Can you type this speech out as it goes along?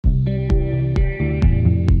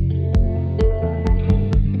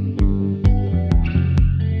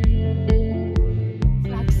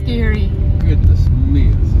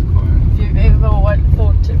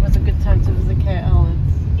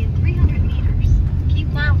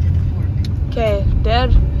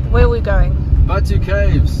Batu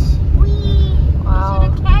Caves. Wow.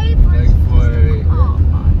 Going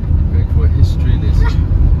for a history lesson.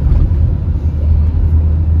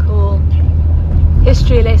 Cool.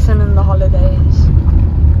 History lesson in the holidays.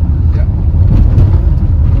 Yeah.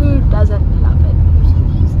 Who doesn't love it?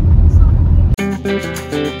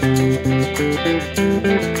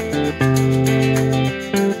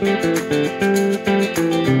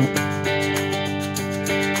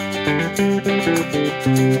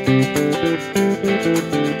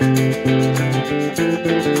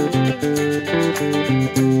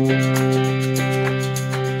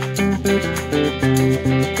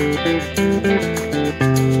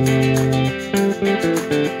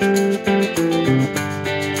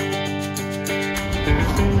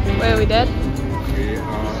 Where are we dead? We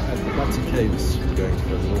are at the Batu Caves. We're going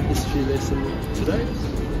for a little history lesson today.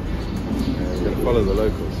 We're going to follow the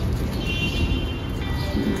locals.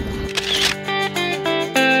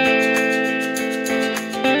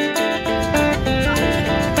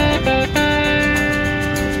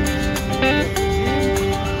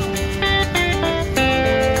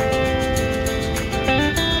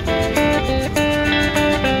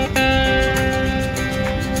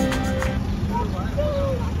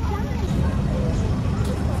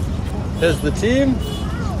 Here's the team.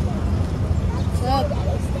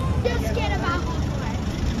 Just get about halfway.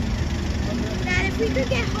 Dad, if we could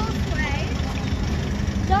get halfway.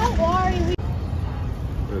 Don't worry.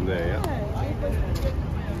 We're in there, yeah?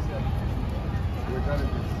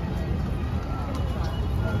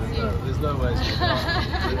 There's no way.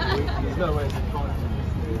 There's no way.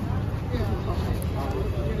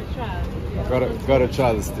 Gotta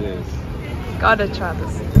try the stairs. Gotta try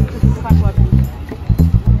this.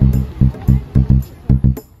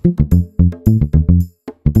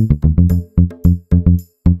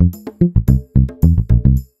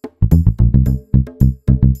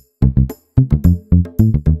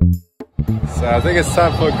 So I think it's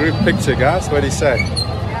time for a group picture, guys. What do you say?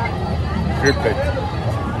 Group pic.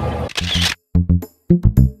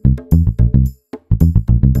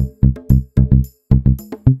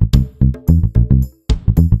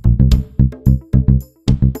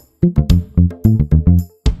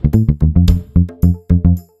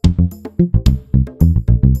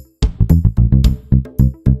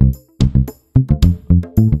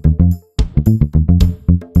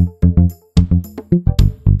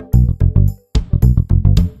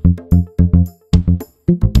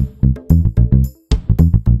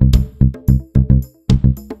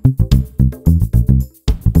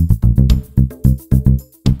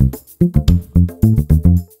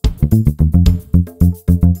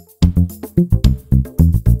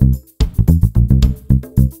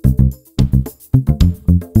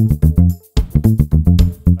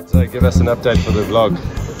 So give us an update for the vlog.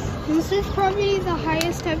 This is probably the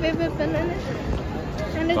highest I've ever been in it.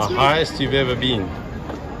 And The it's highest you've ever been.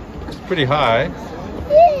 It's pretty high.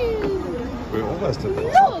 We're almost at the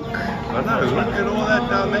top. Look! I know, look at all that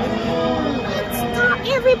down there. It's not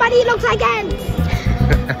everybody looks like ants.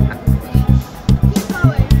 Keep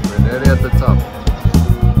going. We're nearly at the top.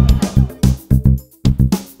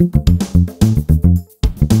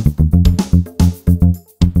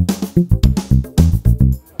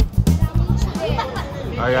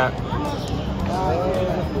 Okay.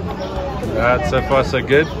 Alright, so far so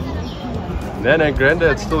good. Nana and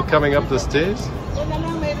Granddad's still coming up the stairs.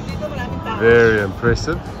 Very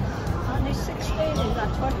impressive. Only 16 in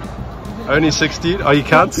that one. Only 16? Are you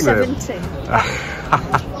counting them? 17.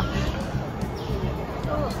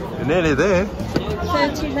 You're nearly there.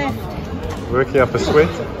 30 left. Working up a sweat.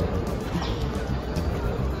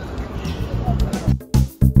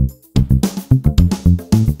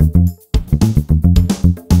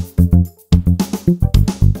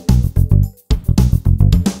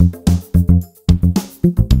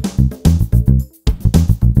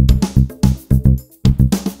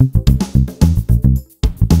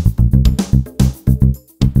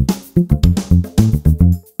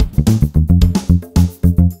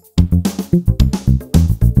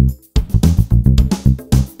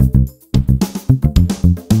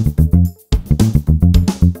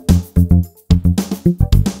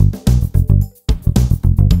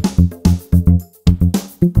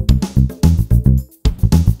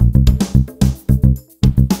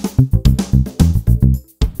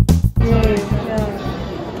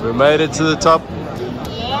 We made it to the top.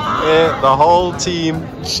 Yeah, the whole team.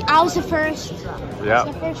 I was the first. Yeah.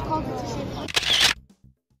 The first call to see.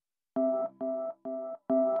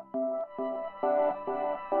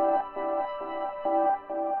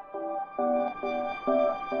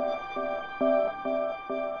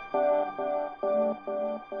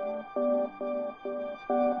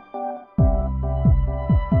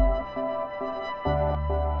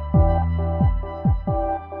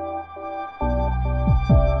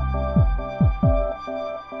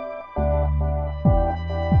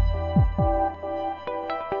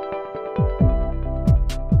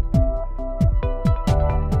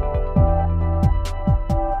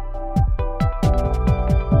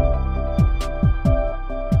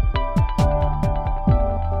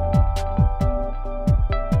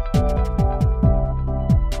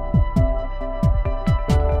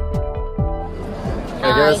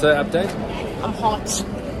 give us an update? I'm hot.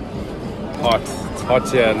 Hot. It's hot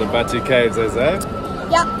here in the Batu Caves, is it?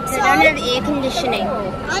 Yeah. They don't have air conditioning.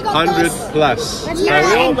 I got 100 plus. So we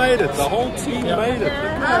all made it. The whole team made it.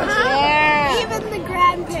 Yeah. Even the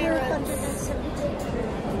grandparents.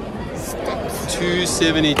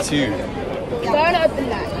 272. Don't open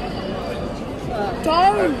that.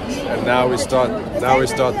 Don't. And now we start. Now we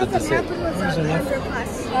start the descent.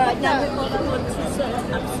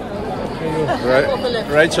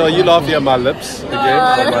 Rachel, you laughing at my lips again?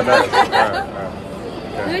 Or my nose?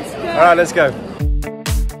 All right, let's go.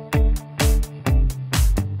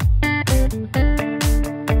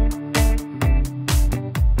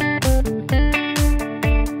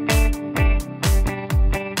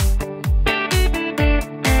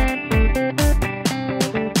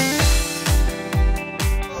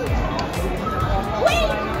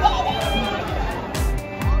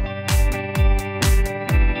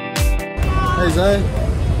 Hey Zay.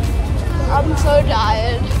 I'm so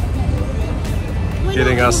tired.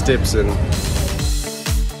 Getting our steps in.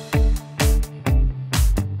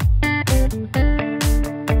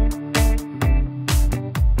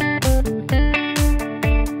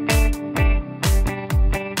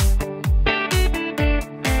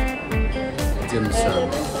 Dim sum.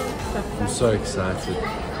 I'm so excited.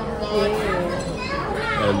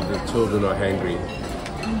 And the children are hungry.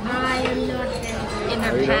 I am not hungry.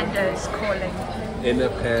 Inner panda is calling. Inner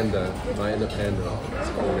panda, my inner panda is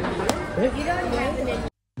calling me. You don't have an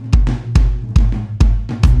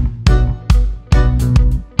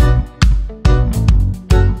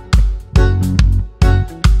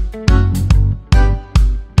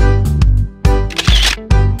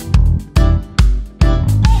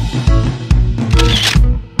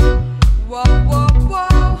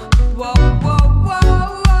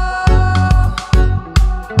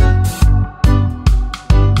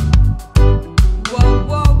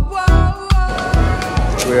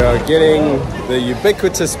We are getting the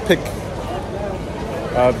ubiquitous pick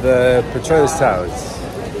of the Petronas Towers.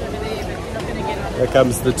 Here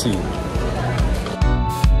comes the team.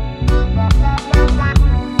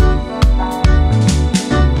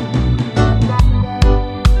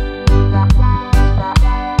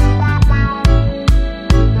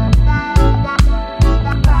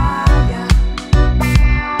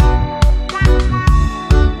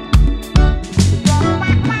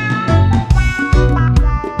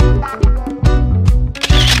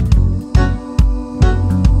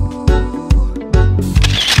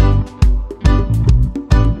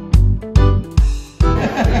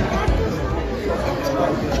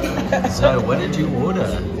 So, what did you order?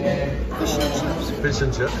 fish and chips. Fish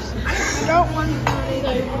and chips? I don't want to.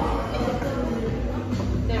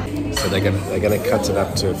 So they're gonna cut it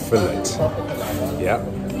up to a fillet. Yeah.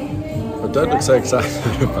 But don't look so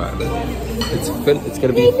excited about it. It's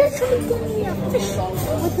gonna be. They literally gave me a fish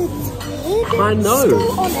with its head I know.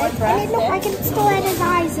 still on it, and it looked like it still had his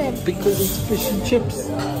eyes in. Because it's fish and chips. It's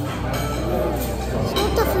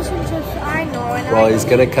not the fish and chips I know. And Well, he's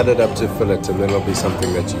gonna cut it up to fillet, and then it'll be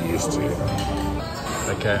something that you're used to.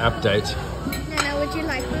 Okay, update. Nana, would you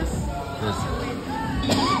like this?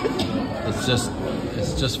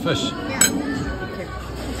 It's just fish. Yeah.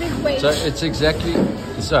 Big weight. So it's exactly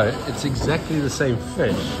the same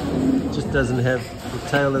fish. It just doesn't have the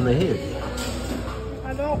tail and the head.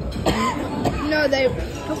 I don't. No, they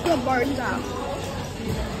took the bones out.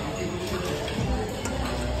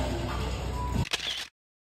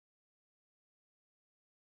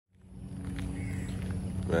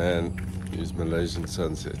 Man, these Malaysian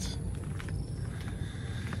sunsets.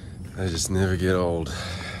 They just never get old.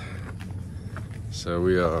 So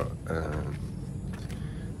we are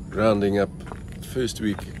rounding up first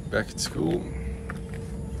week back at school.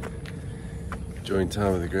 Enjoying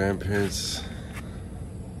time with the grandparents.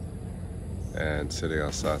 And setting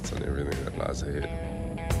our sights on everything that lies ahead.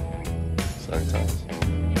 Exciting times.